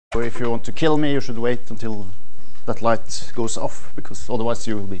So if you want to kill me, you should wait until that light goes off, because otherwise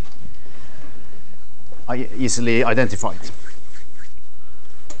you will be easily identified.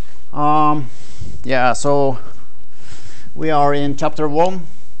 Yeah, so we are in chapter 1.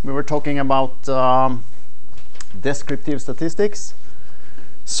 We were talking about descriptive statistics,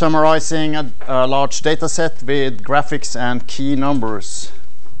 summarizing a large data set with graphics and key numbers.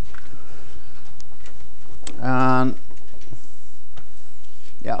 And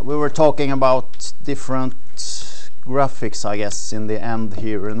yeah, we were talking about different graphics, I guess, in the end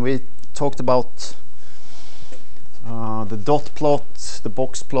here. And we talked about the dot plot, the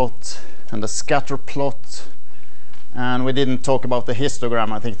box plot, and the scatter plot. And we didn't talk about the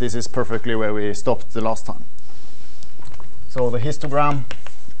histogram. I think this is perfectly where we stopped the last time. So the histogram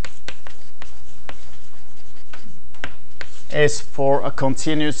is for a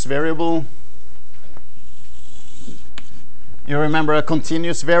continuous variable. You remember a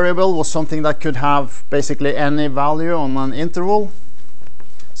continuous variable was something that could have basically any value on an interval.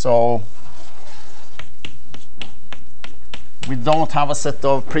 So we don't have a set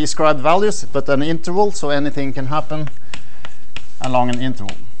of prescribed values, but an interval, so anything can happen along an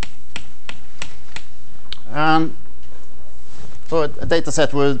interval. And so a data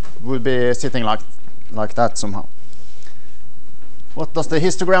set would be sitting like that somehow. What does the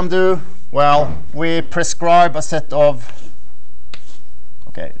histogram do? Well, we prescribe a set of,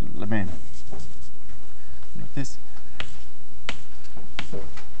 okay, let me like this.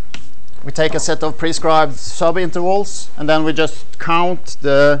 We take a set of prescribed subintervals, and then we just count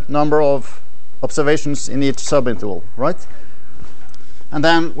the number of observations in each subinterval, right? And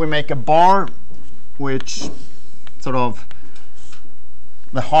then we make a bar, which sort of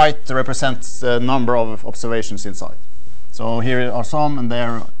the height represents the number of observations inside. So here are some, and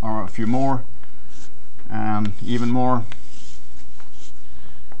there are a few more, and even more,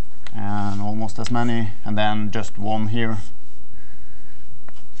 and almost as many, and then just one here.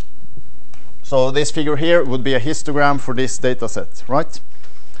 So this figure here would be a histogram for this data set, right?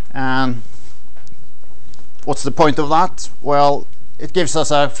 And what's the point of that? Well, it gives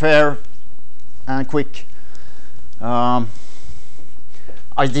us a fair and quick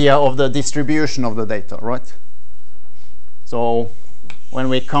idea of the distribution of the data, right? So when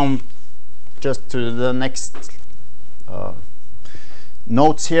we come just to the next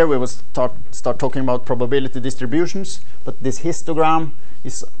notes here, we will start talking about probability distributions, but this histogram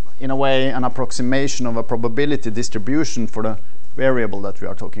is in a way an approximation of a probability distribution for the variable that we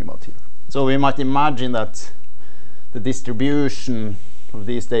are talking about here. So we might imagine that the distribution of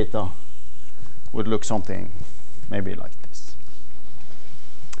these data would look something maybe like this.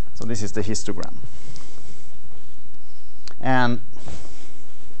 So this is the histogram. And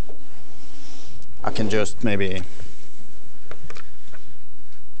I can just maybe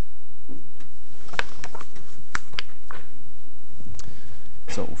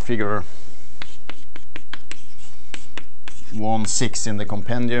so figure 1.6 in the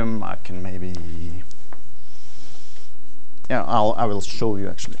compendium. I can maybe, yeah, I will show you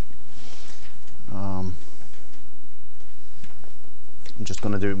actually. I'm just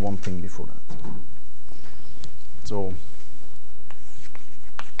going to do one thing before that. So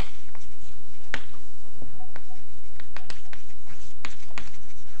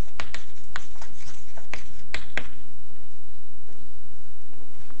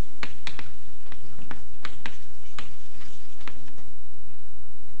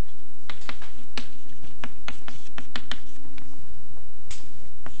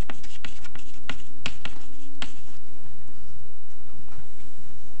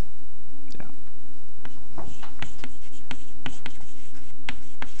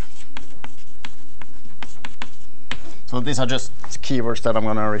so these are just keywords that I'm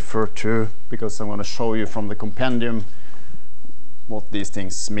going to refer to, because I'm going to show you from the compendium what these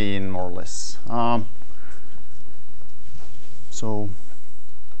things mean, more or less. So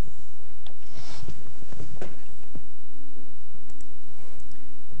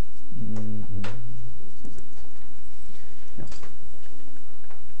yeah.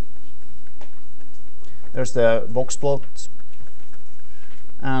 There's the box plot,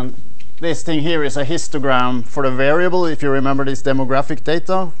 and this thing here is a histogram for the variable. If you remember this demographic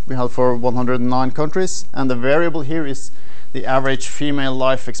data we have for 109 countries, and the variable here is the average female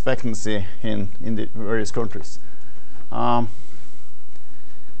life expectancy in the various countries. So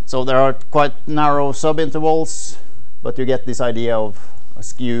there are quite narrow subintervals, but you get this idea of a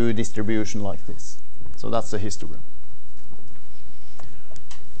skew distribution like this. So that's the histogram.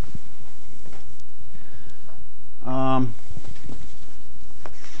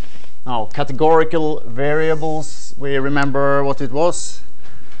 Now, categorical variables, we remember what it was.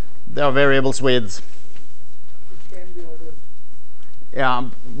 there are variables with, yeah,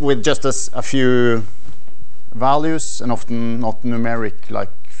 with just a few values, and often not numeric, like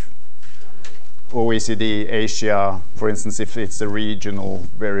OECD, Asia, for instance, if it's a regional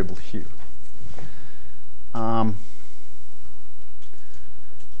variable here.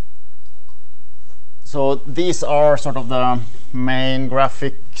 So these are sort of the main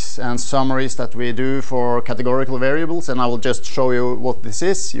graphics and summaries that we do for categorical variables, and I will just show you what this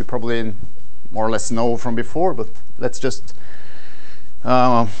is. You probably more or less know from before, but let's just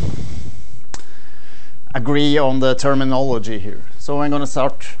agree on the terminology here. So I'm going to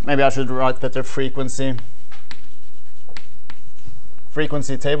start, maybe I should write better, frequency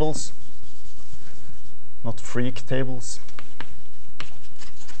tables, not freak tables.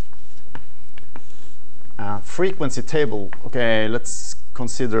 Frequency table, okay, let's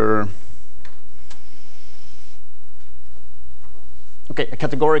consider, okay, a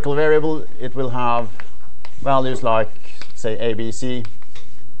categorical variable, it will have values like, say, A, B, C.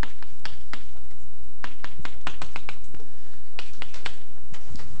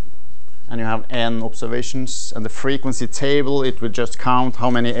 And you have n observations, and the frequency table, it will just count how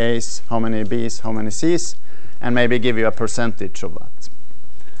many A's, how many B's, how many C's, and maybe give you a percentage of that.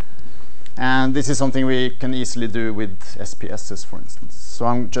 And this is something we can easily do with SPSS, for instance. So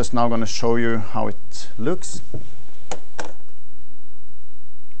I'm just now going to show you how it looks.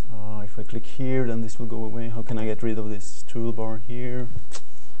 If I click here, then this will go away. How can I get rid of this toolbar here?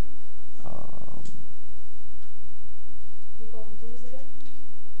 You go on tools again?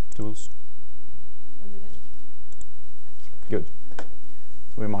 Tools. And again? Good.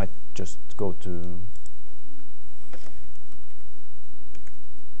 So we might just go to,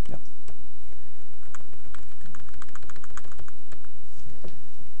 yeah.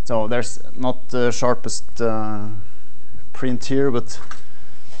 So there's not the sharpest print here, but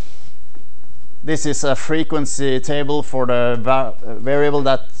this is a frequency table for the variable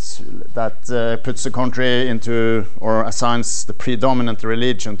that puts the country into, or assigns the predominant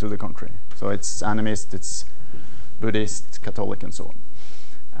religion to the country. So it's animist, it's Buddhist, Catholic, and so on.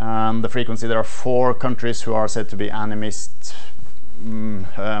 And the frequency, there are 4 countries who are said to be animist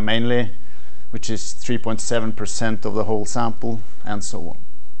mainly, which is 3.7% of the whole sample, and so on.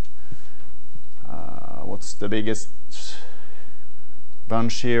 What's the biggest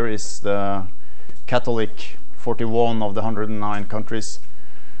bunch here is the Catholic, 41 of the 109 countries,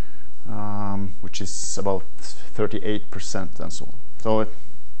 which is about 38%, and so on. So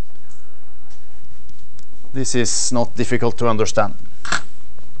this is not difficult to understand.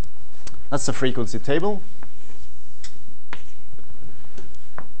 That's the frequency table.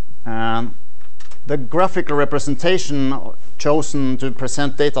 And the graphical representation chosen to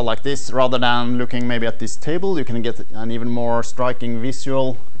present data like this, rather than looking maybe at this table, you can get an even more striking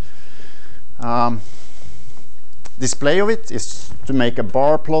visual display of it, is to make a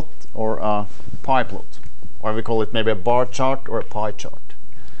bar plot or a pie plot, or we call it maybe a bar chart or a pie chart.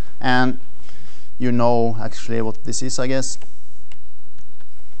 And you know actually what this is, I guess.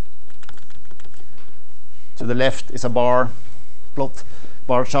 To the left is a bar plot,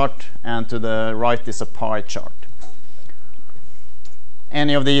 bar chart, and to the right is a pie chart.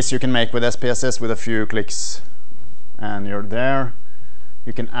 Any of these you can make with SPSS with a few clicks, and you're there.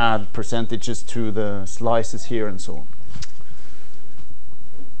 You can add percentages to the slices here and so on.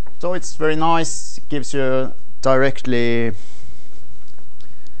 So it's very nice. It gives you directly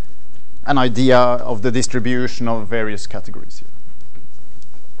an idea of the distribution of various categories here.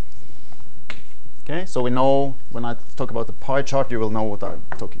 Okay, so we know when I talk about the pie chart, you will know what I'm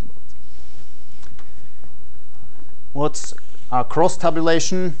talking about. What's a cross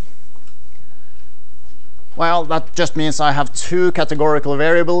tabulation? Well, that just means I have 2 categorical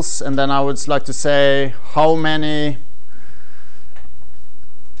variables, and then I would like to say how many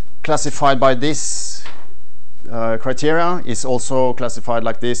classified by this criteria is also classified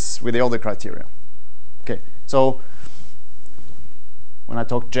like this with the other criteria. Okay, so when I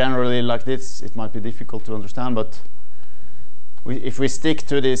talk generally like this, it might be difficult to understand, but if we stick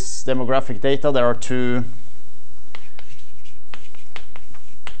to this demographic data, there are two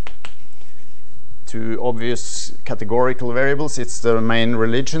obvious categorical variables. It's the main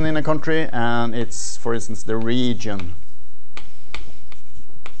religion in a country, and it's, for instance, the region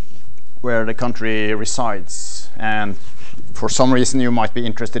where the country resides. And for some reason you might be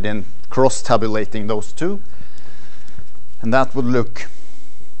interested in cross-tabulating those two, and that would look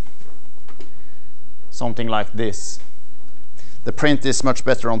something like this. The print is much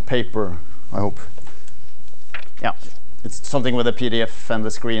better on paper, I hope. Yeah, it's something with a PDF and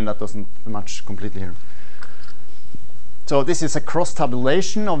the screen that doesn't match completely here. So this is a cross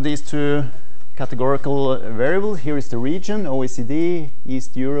tabulation of these two categorical variables. Here is the region, OECD,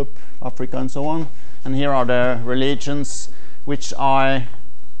 East Europe, Africa, and so on. And here are the religions, which I,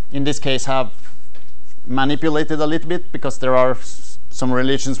 in this case, have manipulated a little bit, because there are some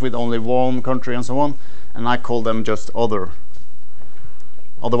religions with only one country and so on, and I call them just other.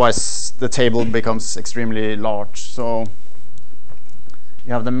 Otherwise, the table becomes extremely large. So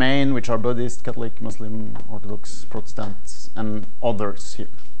you have the main, which are Buddhist, Catholic, Muslim, Orthodox, Protestant, and others here.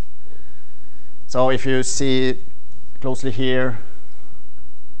 So if you see closely here,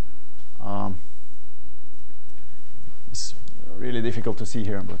 it's really difficult to see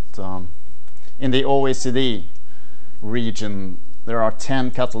here, but in the OECD region, there are 10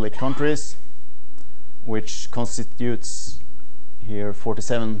 Catholic countries, which constitutes here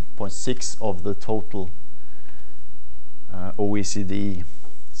 47.6 of the total OECD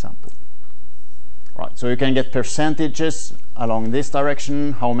sample. Right, so you can get percentages along this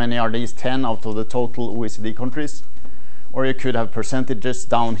direction. How many are these 10 out of the total OECD countries? Or you could have percentages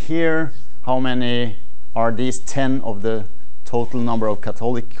down here. How many are these 10 of the total number of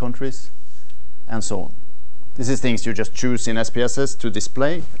Catholic countries? And so on. This is things you just choose in SPSS to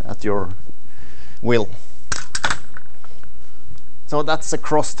display at your will. So that's a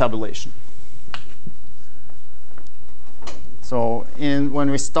cross tabulation. So when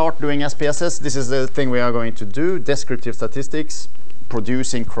we start doing SPSS, this is the thing we are going to do: descriptive statistics,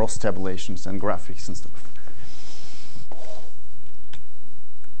 producing cross tabulations and graphics and stuff.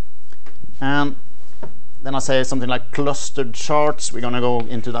 And then I say something like clustered charts. We're going to go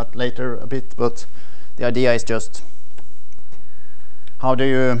into that later a bit, but the idea is just, how do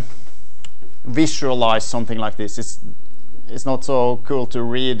you visualize something like this? It's not so cool to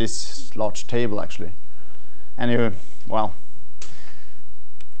read this large table, actually. And well,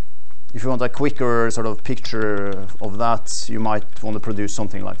 if you want a quicker sort of picture of that, you might want to produce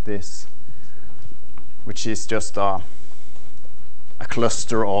something like this, which is just a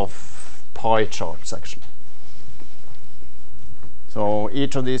cluster of pie charts, actually. So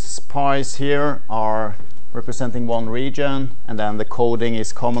each of these pies here are representing one region, and then the coding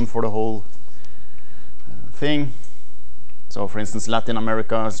is common for the whole thing. So for instance, Latin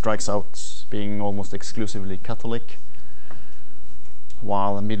America strikes out being almost exclusively Catholic,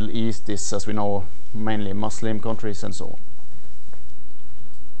 while the Middle East is, as we know, mainly Muslim countries and so on.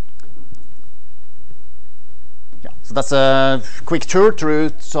 Yeah, so that's a quick tour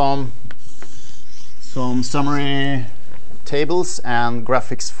through some summary tables and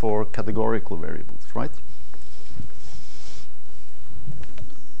graphics for categorical variables, right?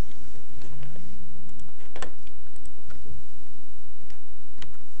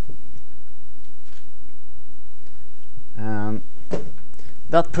 And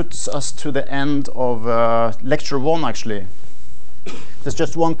that puts us to the end of lecture 1, actually. There's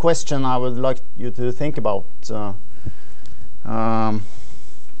just one question I would like you to think about, and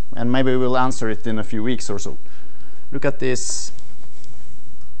maybe we'll answer it in a few weeks or so. Look at this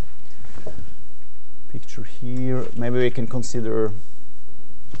picture here. Maybe we can consider,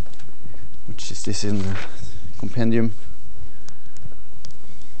 which is this in the compendium?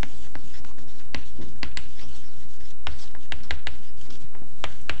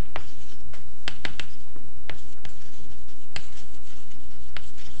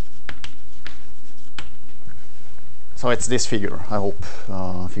 So it's this figure, I hope,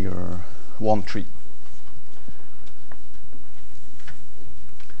 figure 1.3.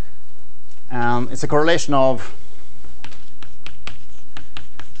 And it's a correlation of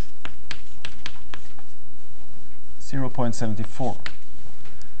 .74.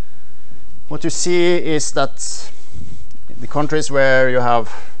 What you see is that the countries where you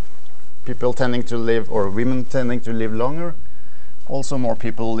have people tending to live, or women tending to live longer, also more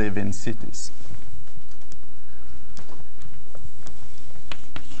people live in cities.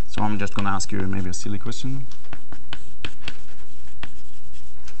 So I'm just going to ask you maybe a silly question.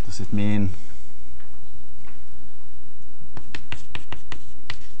 Does it mean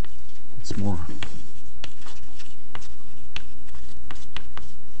it's more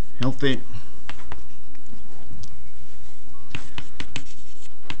healthy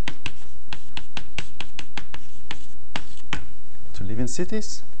to live in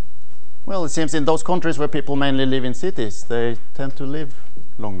cities? Well, it seems in those countries where people mainly live in cities, they tend to live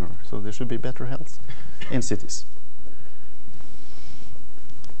longer, so there should be better health in cities.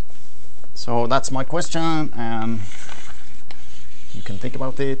 So that's my question, and you can think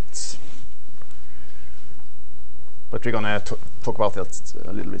about it, but we're gonna talk about that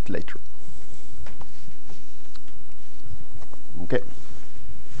a little bit later. Okay.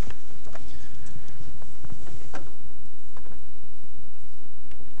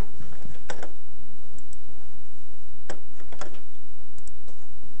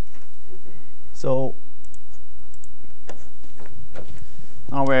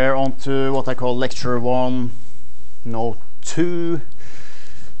 to what I call lecture 1, note 2.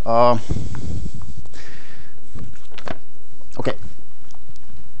 Okay.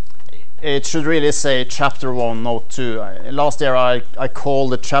 It should really say chapter 1, note 2. Last year I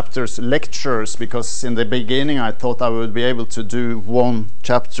called the chapters lectures because in the beginning I thought I would be able to do one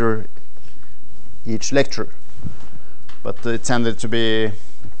chapter each lecture. But it tended to be,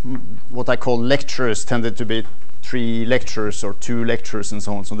 what I call lectures tended to be 3 lectures or 2 lectures and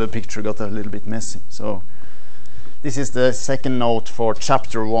so on, so the picture got a little bit messy. So this is the second note for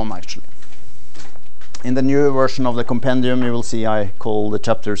chapter 1 actually. In the new version of the compendium you will see I call the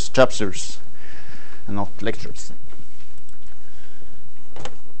chapters chapters and not lectures.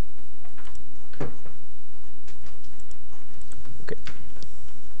 Okay.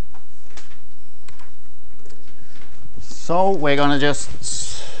 So we're gonna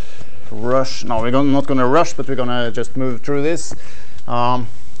just rush. No, we're not gonna rush, but we're gonna just move through this.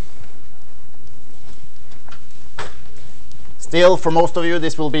 Still, for most of you,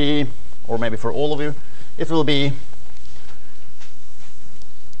 this will be, or maybe for all of you, it will be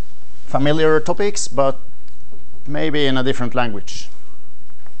familiar topics, but maybe in a different language.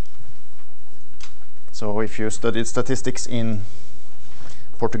 So if you studied statistics in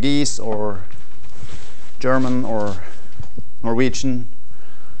Portuguese or German or Norwegian,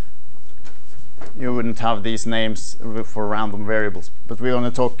 you wouldn't have these names for random variables. But we're going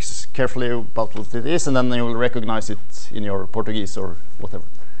to talk carefully about what it is, and then you will recognize it in your Portuguese or whatever.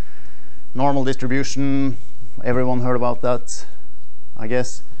 Normal distribution, everyone heard about that, I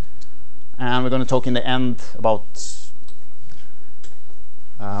guess. And we're going to talk in the end about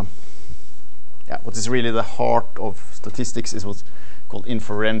what is really the heart of statistics is what's called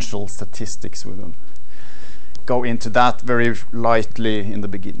inferential statistics. We're going to go into that very lightly in the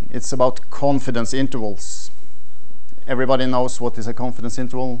beginning. It's about confidence intervals. Everybody knows what is a confidence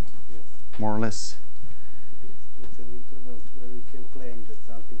interval, yes. More or less. It's an interval where we can claim that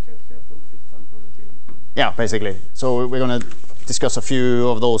something has happened with some probability. Yeah, basically. So we're going to discuss a few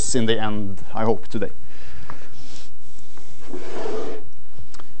of those in the end, I hope, today.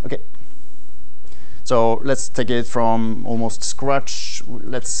 Okay. So let's take it from almost scratch.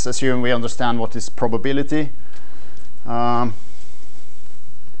 Let's assume we understand what is probability.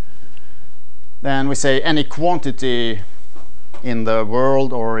 Then we say any quantity in the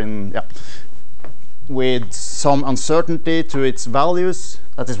world or in with some uncertainty to its values,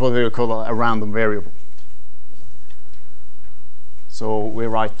 that is what we will call a random variable. So we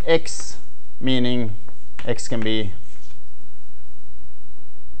write x, meaning x can be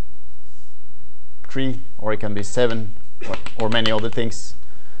 3 or it can be 7 or many other things,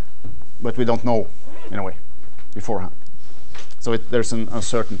 but we don't know in a way beforehand. So there's an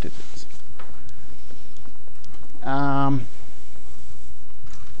uncertainty to it. Yeah.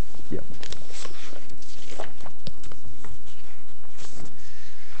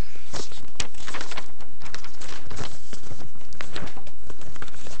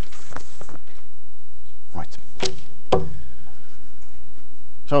 Right.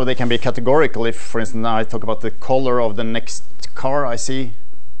 So they can be categorical. If, for instance, I talk about the color of the next car I see,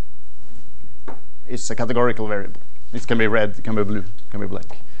 it's a categorical variable. It can be red, it can be blue, it can be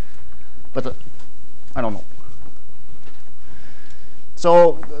black. But I don't know.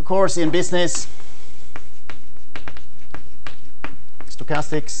 So, of course, in business,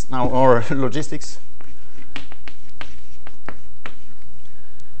 stochastics now, or logistics,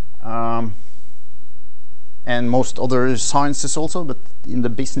 and most other sciences also, but in the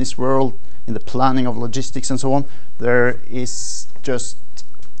business world, in the planning of logistics and so on, there is just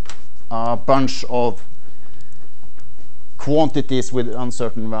a bunch of quantities with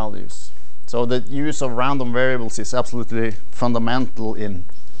uncertain values. So the use of random variables is absolutely fundamental in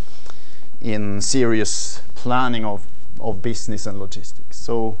serious planning of business and logistics.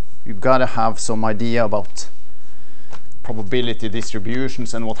 So you've got to have some idea about probability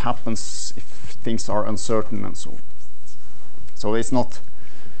distributions and what happens if things are uncertain and so on. So it's not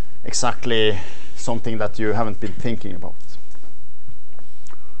exactly something that you haven't been thinking about.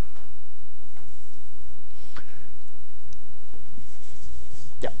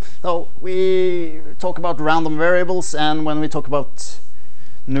 Yeah, so we talk about random variables, and when we talk about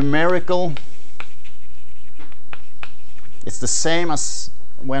numerical, it's the same as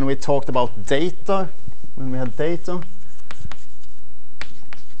when we talked about data, when we had data.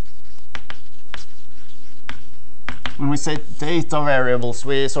 When we say data variables,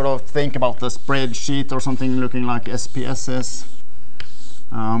 we sort of think about the spreadsheet or something looking like SPSS.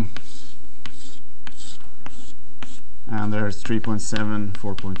 And there's 3.7,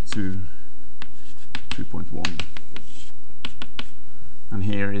 4.2, 2.1. and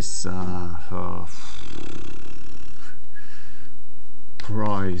here is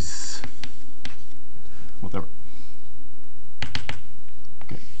price, whatever.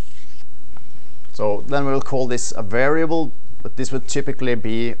 Okay. So then we'll call this a variable, but this would typically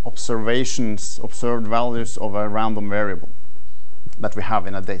be observed values of a random variable that we have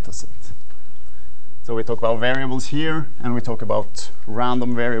in a data set. So we talk about variables here, and we talk about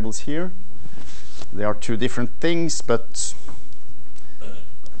random variables here. They are two different things, but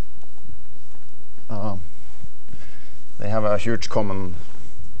they have a huge common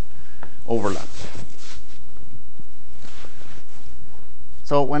overlap.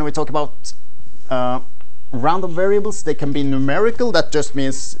 So when we talk about random variables, they can be numerical. That just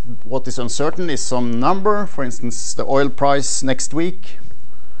means what is uncertain is some number, for instance, the oil price next week,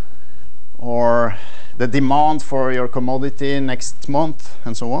 or the demand for your commodity next month,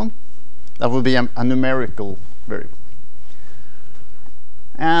 and so on. That will be a numerical variable.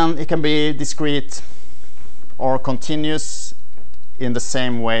 And it can be discrete or continuous in the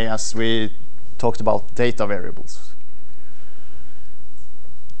same way as we talked about data variables.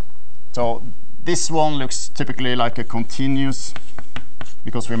 So this one looks typically like a continuous,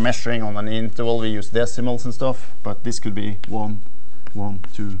 because we're measuring on an interval, we use decimals and stuff, but this could be 1, 1,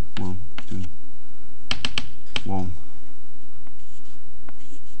 2, 1, 2, 1.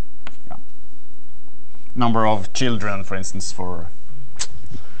 Yeah. Number of children, for instance, for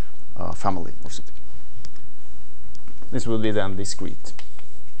a family or something. This will be then discrete.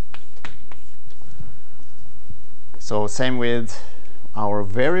 So same with our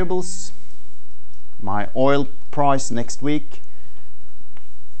variables. My oil price next week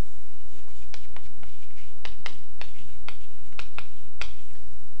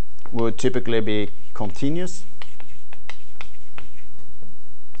would typically be continuous.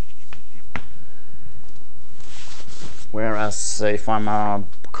 Whereas if I'm a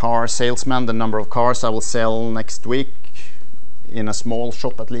car salesman, the number of cars I will sell next week in a small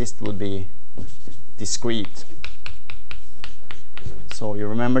shop at least would be discrete. So you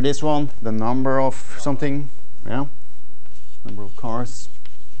remember this one, the number of something, yeah, number of cars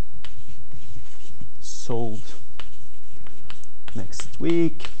sold next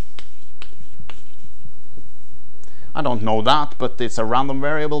week. I don't know that, but it's a random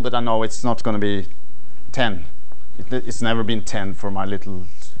variable, but I know it's not going to be 10. It's never been 10 for my little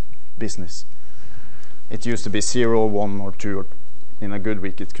business. It used to be 0, 1, or 2, or in a good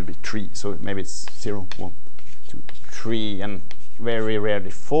week it could be 3. So maybe it's 0, 1, 2, 3, and very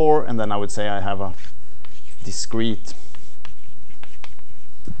rarely 4, and then I would say I have a discrete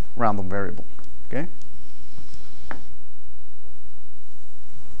random variable. Okay.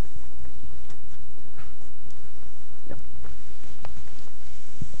 Yep.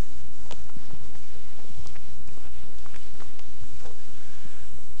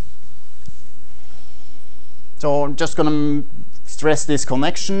 So I'm just going to stress this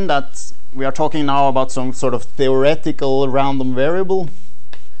connection that we are talking now about some sort of theoretical random variable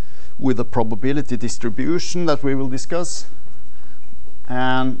with a probability distribution that we will discuss.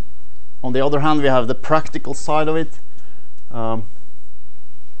 And on the other hand, we have the practical side of it, a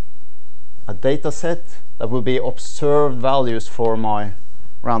data set that will be observed values for my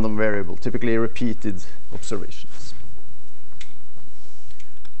random variable, typically repeated observations.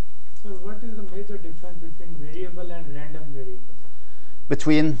 So what is the major difference between variable and random variable?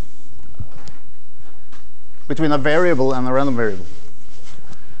 Between a variable and a random variable.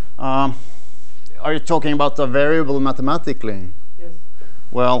 Are you talking about a variable mathematically? Yes.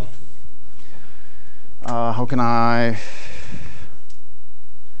 Well, how can I?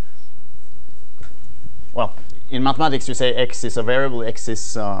 Well, in mathematics you say x is a variable, x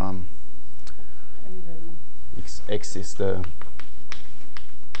is Any value. x is the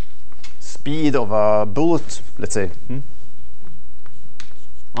speed of a bullet, let's say.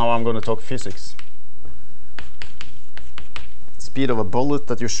 Now I'm going to talk physics. Speed of a bullet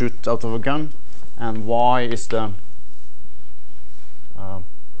that you shoot out of a gun, and y is the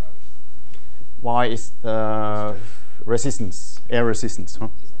resistance, air resistance. Huh?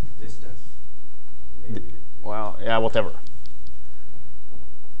 Distance. Well, yeah, whatever.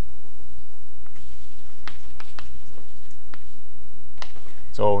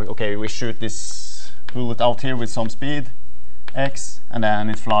 So okay, we shoot this bullet out here with some speed x, and then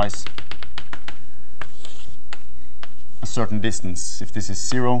it flies a certain distance. If this is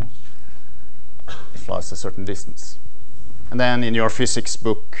 0, it flies a certain distance. And then in your physics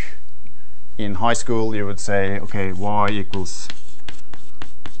book in high school you would say, okay, y equals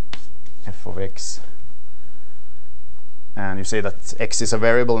f of x, and you say that x is a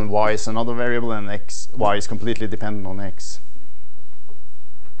variable and y is another variable, and y is completely dependent on x.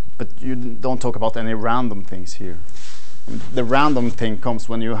 but you don't talk about any random things here. The random thing comes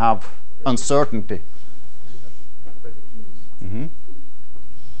when you have uncertainty. Mm-hmm.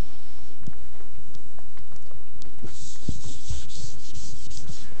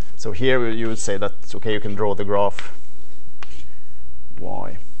 So here you would say that, okay, you can draw the graph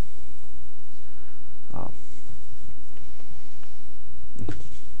y.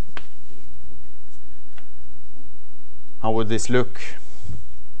 How would this look?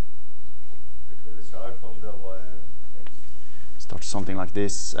 It will start from the x. Start something like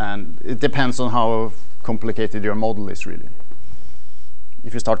this, and it depends on how complicated your model is, really.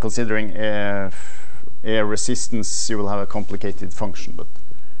 If you start considering air resistance, you will have a complicated function, but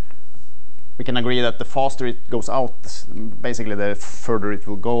we can agree that the faster it goes out, basically the further it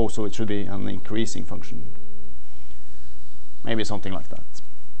will go, so it should be an increasing function. Maybe something like that.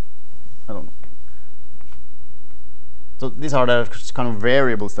 I don't know. So these are the kind of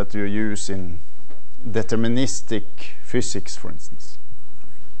variables that you use in deterministic physics, for instance.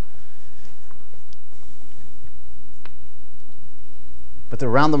 But the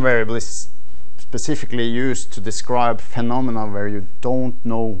random variable is specifically used to describe phenomena where you don't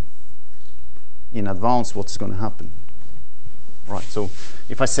know in advance what's going to happen. Right, so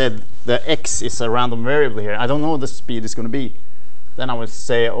if I said the x is a random variable here, I don't know what the speed is going to be, then I would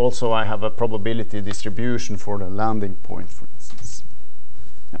say also I have a probability distribution for the landing point, for instance.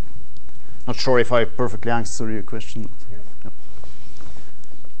 Yeah. Not sure if I perfectly answer your question.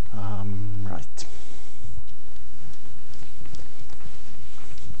 Yeah. Right.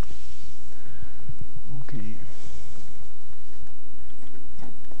 Okay.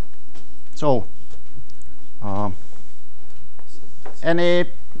 So, any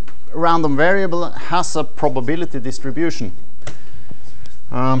random variable has a probability distribution.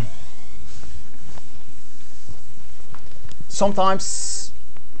 Sometimes,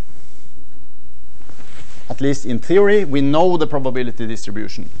 at least in theory, we know the probability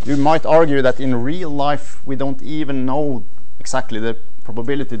distribution. You might argue that in real life we don't even know exactly the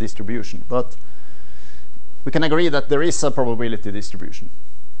probability distribution, but we can agree that there is a probability distribution.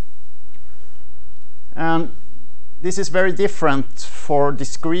 And this is very different for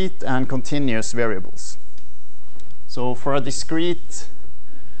discrete and continuous variables. So for a discrete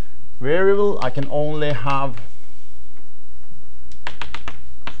variable, I can only have,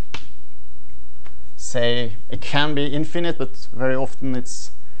 say, it can be infinite, but very often it's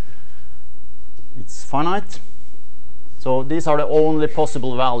finite. So these are the only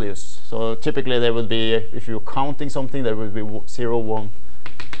possible values. So typically they would be, if you're counting something, there would be 0, 1,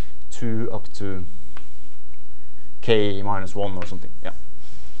 2 up to k minus 1 or something. Yeah.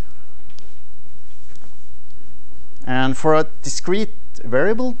 And for a discrete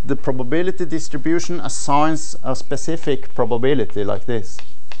variable, the probability distribution assigns a specific probability like this.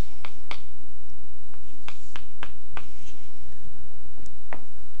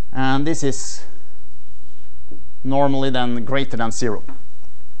 And this is normally then greater than 0.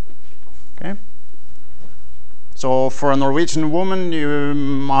 Okay? So for a Norwegian woman, you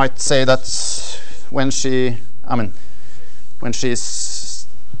might say that when she's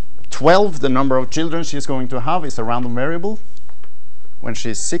 12, the number of children she's going to have is a random variable. When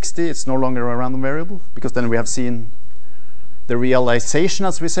she's 60, it's no longer a random variable, because then we have seen the realization,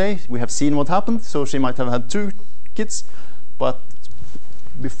 as we say. We have seen what happened, so she might have had 2 kids, but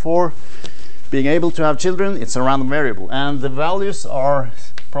before being able to have children, it's a random variable. And the values are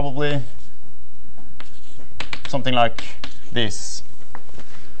probably something like this.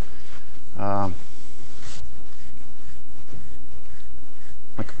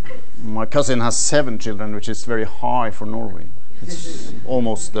 My cousin has 7 children, which is very high for Norway. It's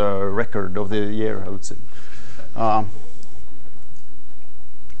almost the record of the year, I would say.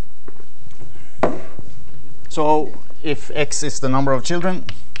 So if x is the number of children,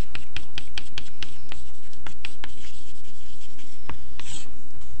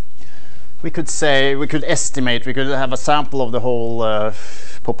 we could estimate, we could have a sample of the whole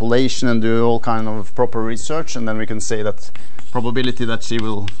population and do all kind of proper research, and then we can say that probability that she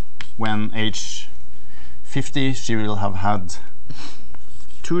will, when age 50, she will have had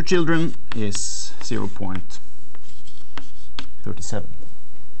 2 children is 0.37.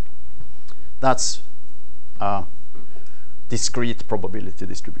 That's a discrete probability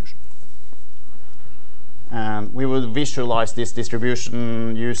distribution. And we will visualize this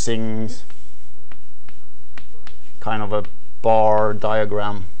distribution using kind of a bar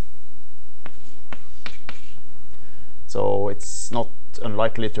diagram. So it's not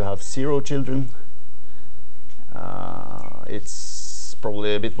unlikely to have 0 children. It's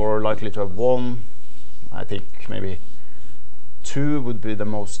probably a bit more likely to have 1. I think maybe 2 would be the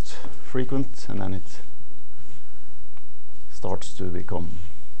most frequent, and then it starts to become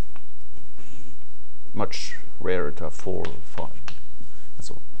much rarer to have 4 or 5, and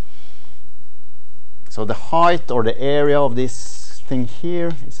so on. So the height or the area of this thing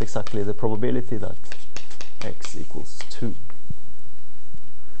here is exactly the probability that x equals 2.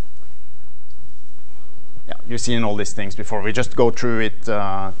 Yeah, you've seen all these things before. We just go through it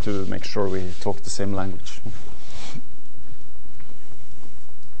to make sure we talk the same language.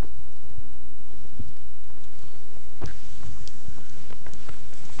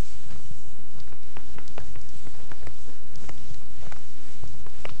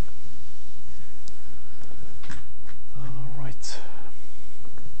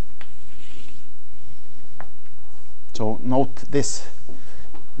 So note this,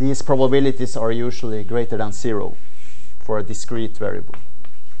 these probabilities are usually greater than 0 for a discrete variable.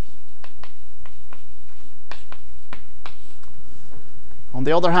 On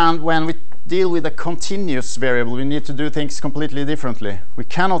the other hand, when we deal with a continuous variable, we need to do things completely differently. We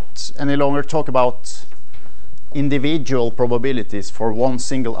cannot any longer talk about individual probabilities for one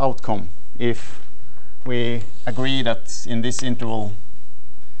single outcome if we agree that in this interval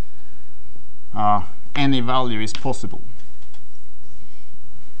any value is possible.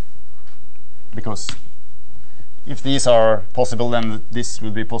 Because if these are possible, then this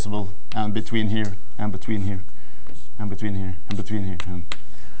will be possible, and between here, and between here, and between here, and between here. And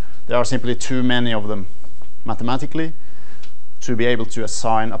there are simply too many of them mathematically to be able to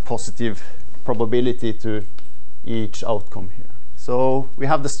assign a positive probability to each outcome here. So we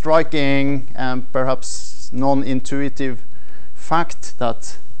have the striking and perhaps non-intuitive fact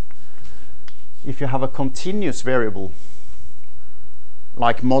that if you have a continuous variable,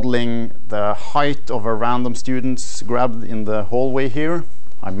 like modeling the height of a random student grabbed in the hallway here,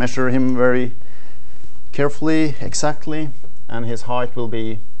 I measure him very carefully, exactly, and his height will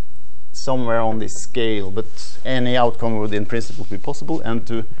be somewhere on this scale, but any outcome would in principle be possible, and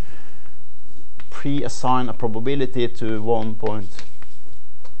to pre-assign a probability to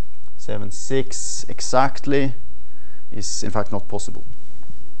 1.76 exactly is in fact not possible.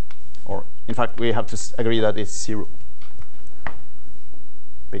 Or in fact we have to agree that it's 0.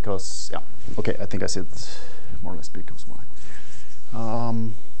 Because, yeah, okay, I think I said more or less because why.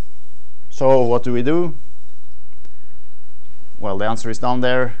 So what do we do? Well, the answer is down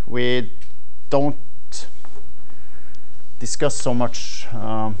there. We don't discuss so much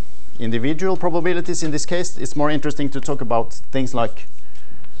individual probabilities in this case. It's more interesting to talk about things like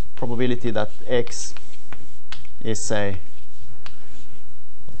probability that x is, say,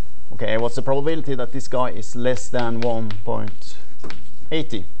 okay, what's the probability that this guy is less than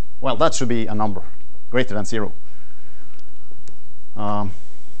 1.80? Well, that should be a number greater than 0.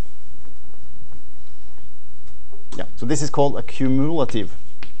 Yeah, so this is called a cumulative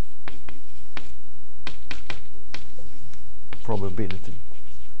probability.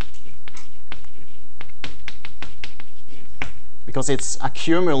 Because it's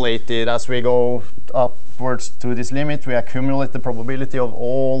accumulated as we go upwards to this limit, we accumulate the probability of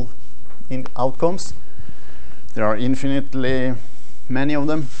all outcomes. There are infinitely many of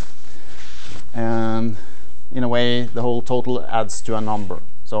them, and in a way the whole total adds to a number.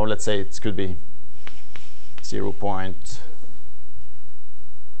 So let's say it could be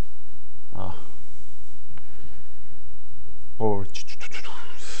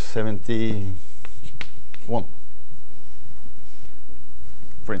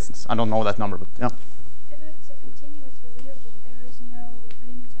for instance. I don't know that number, but yeah. If it's a continuous variable, there is no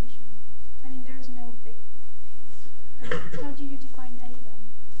limitation. I mean, there is no big. How do you define A then?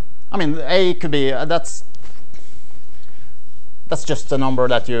 I mean, A could be that's just a number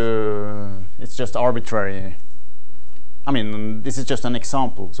that you. It's just arbitrary. I mean, this is just an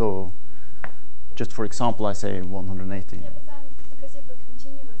example. So, just for example, I say 180. Yeah, but then because if it's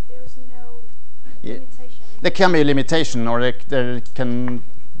continuous, there is no limitation. There can be a limitation, or there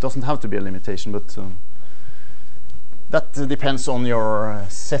doesn't have to be a limitation, but that depends on your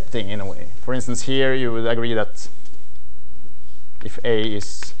setting in a way. For instance, here you would agree that if A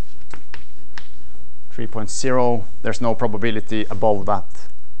is 3.0, there's no probability above that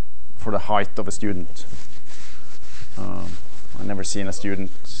for the height of a student. I've never seen a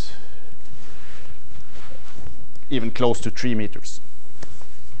student even close to 3 meters.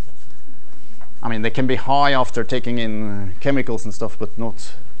 I mean, they can be high after taking in chemicals and stuff, but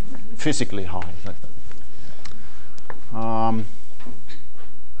not physically high like that.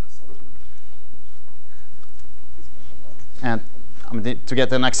 And I mean, to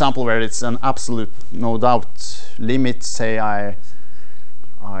get an example where it's an absolute, no doubt limit, say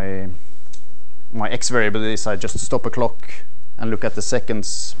my x variable is I just stop a clock and look at the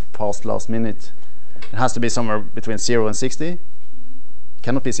seconds past last minute, it has to be somewhere between 0 and 60. It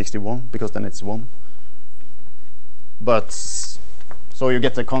cannot be 61 because then it's 1. But so you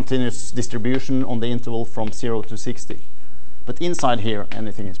get a continuous distribution on the interval from 0 to 60. But inside here,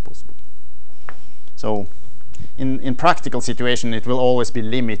 anything is possible. So in practical situation, it will always be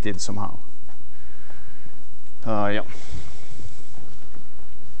limited somehow. Yeah.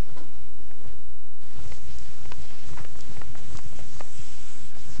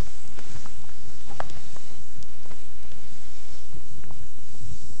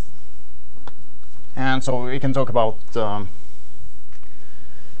 And so we can talk about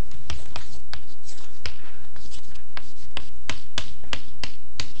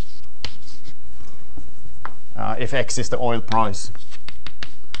if X is the oil price.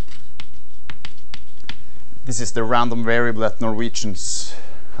 This is the random variable that Norwegians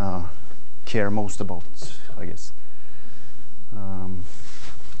care most about, I guess.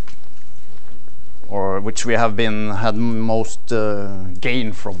 Or which we have had most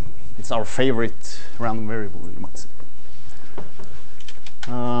gain from. It's our favorite random variable, you might say.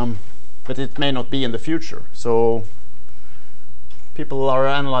 But it may not be in the future. So people are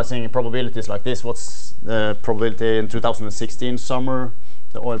analyzing probabilities like this. What's the probability in 2016 summer,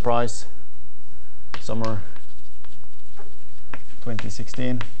 the oil price, summer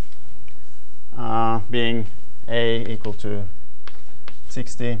 2016, being A equal to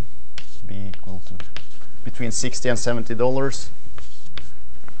 60, B equal to between $60 and $70.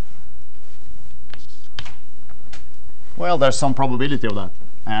 Well, there's some probability of that,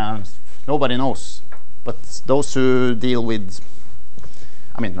 and nobody knows. But those who deal with,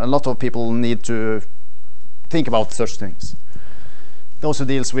 I mean, a lot of people need to think about such things. Those who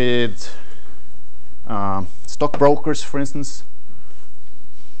deals with stockbrokers, for instance,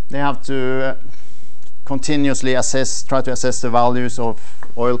 they have to continuously try to assess the values of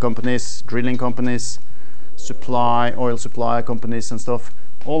oil companies, drilling companies, oil supply companies and stuff.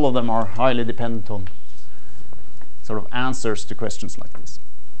 All of them are highly dependent on sort of answers to questions like this.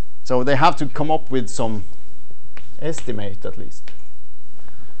 So they have to come up with some estimate at least.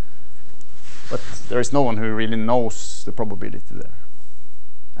 But there is no one who really knows the probability there.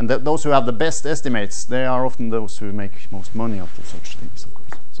 And those who have the best estimates, they are often those who make most money out of such things, of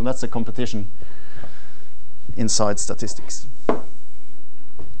course. So that's a competition inside statistics.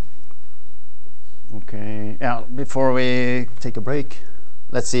 Okay, yeah, before we take a break,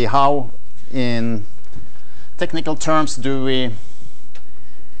 let's see how in technical terms do we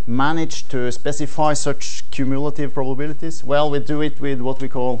manage to specify such cumulative probabilities? Well, we do it with what we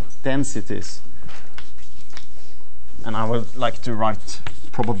call densities. And I would like to write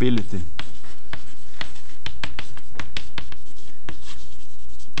probability.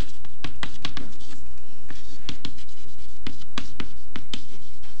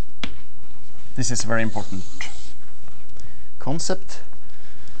 This is a very important concept.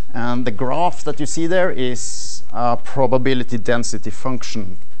 And the graph that you see there is a probability density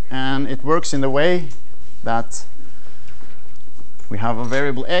function. And it works in the way that we have a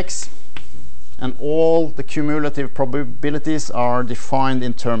variable x, and all the cumulative probabilities are defined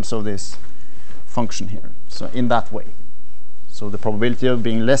in terms of this function here. So in that way. So the probability of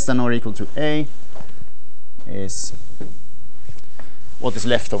being less than or equal to A is what is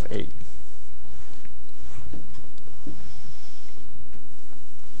left of A.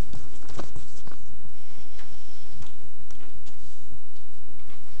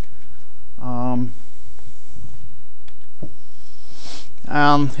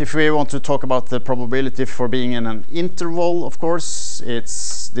 And if we want to talk about the probability for being in an interval, of course,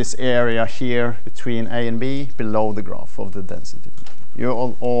 it's this area here between A and B below the graph of the density. You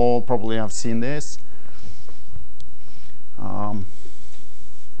all probably have seen this. So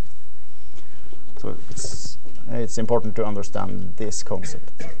it's important to understand this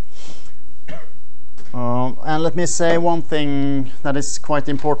concept. And let me say one thing that is quite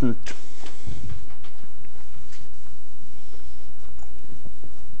important.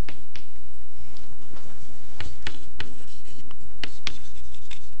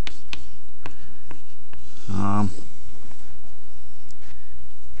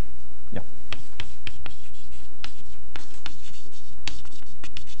 Yeah.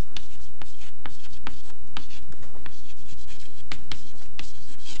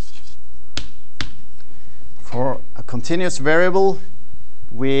 For a continuous variable,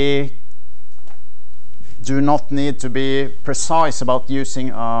 we do not need to be precise about using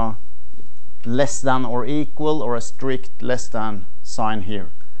a less than or equal or a strict less than sign here.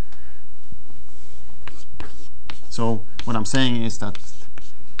 So what I'm saying is that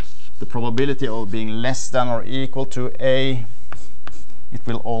the probability of being less than or equal to A it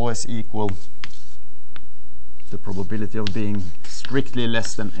will always equal the probability of being strictly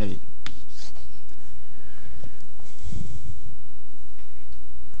less than A.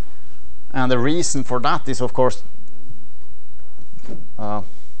 And the reason for that is, of course, the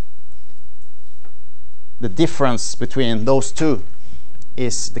difference between those two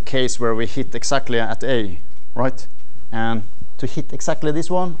is the case where we hit exactly at A, right? And to hit exactly this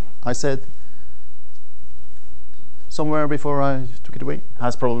one, I said somewhere before I took it away,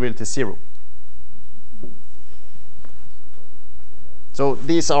 has probability 0. So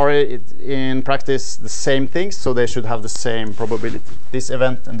these are in practice the same things, so they should have the same probability. This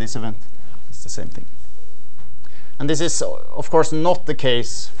event and this event is the same thing. And this is, of course, not the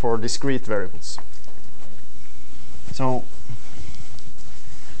case for discrete variables. So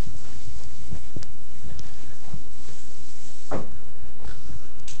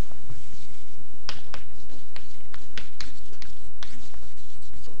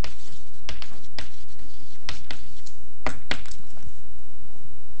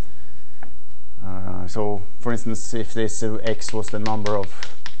so, for instance, if this x was the number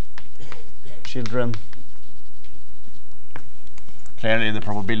of children, clearly the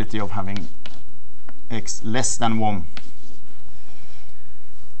probability of having x less than 1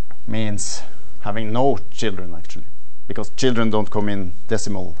 means having no children, actually, because children don't come in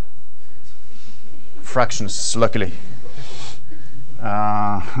decimal fractions, luckily.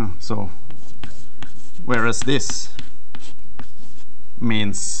 So, whereas this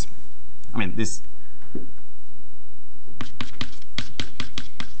means, I mean, this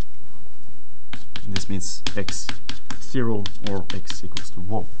means x0 or x equals to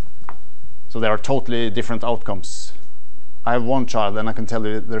 1. So there are totally different outcomes. I have one child, and I can tell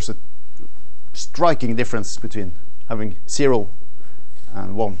you there's a striking difference between having 0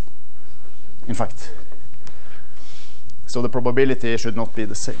 and 1, in fact. So the probability should not be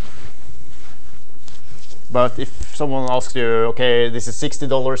the same. But if someone asks you, okay, this is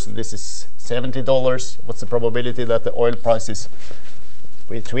 $60 and this is $70, what's the probability that the oil price is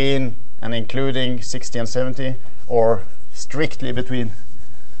between and including 60 and 70, or strictly between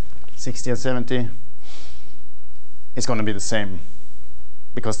 60 and 70, it's going to be the same,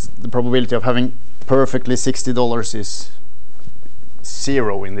 because the probability of having perfectly $60 is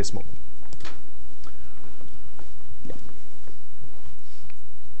 0 in this model. Yeah.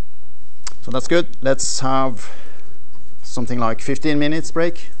 So that's good. Let's have something like 15 minutes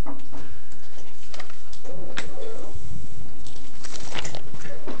break.